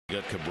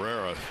Got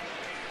Cabrera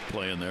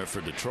playing there for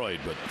Detroit,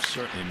 but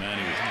certainly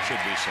Manny should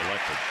be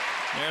selected.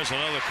 There's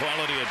another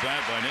quality at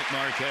bat by Nick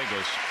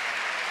Markakis.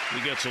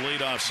 He gets a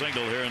leadoff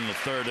single here in the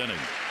third inning.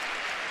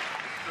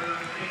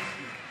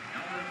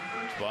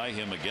 By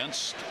him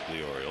against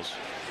the Orioles.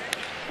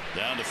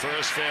 Down to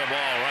first, fair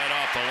ball right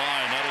off the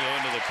line. That'll go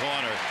into the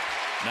corner.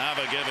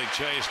 Nava giving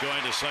chase,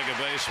 going to second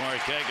base.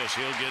 Markakis,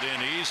 he'll get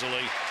in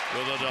easily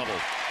with a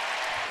double.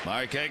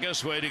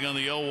 Markakis waiting on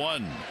the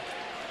 0-1.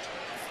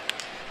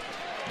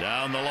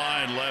 Down the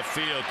line, left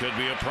field could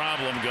be a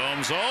problem.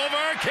 Gomes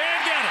over,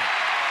 can't get it.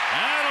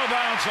 That'll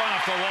bounce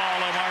off the wall.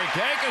 And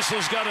Markakis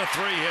has got a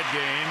 3-hit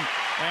game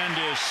and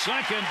his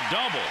second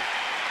double,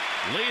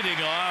 leading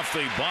off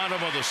the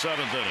bottom of the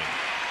 7th inning.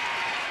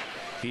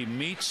 He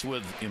meets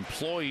with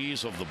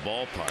employees of the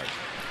ballpark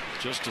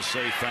just to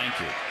say thank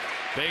you.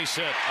 Base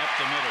hit up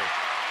the middle.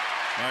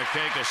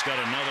 Markakis got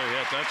another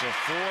hit. That's a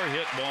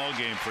 4-hit ball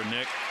game for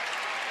Nick.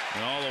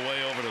 And all the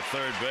way over to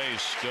third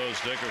base goes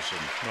Dickerson.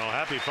 Well,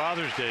 happy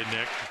Father's Day,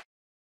 Nick.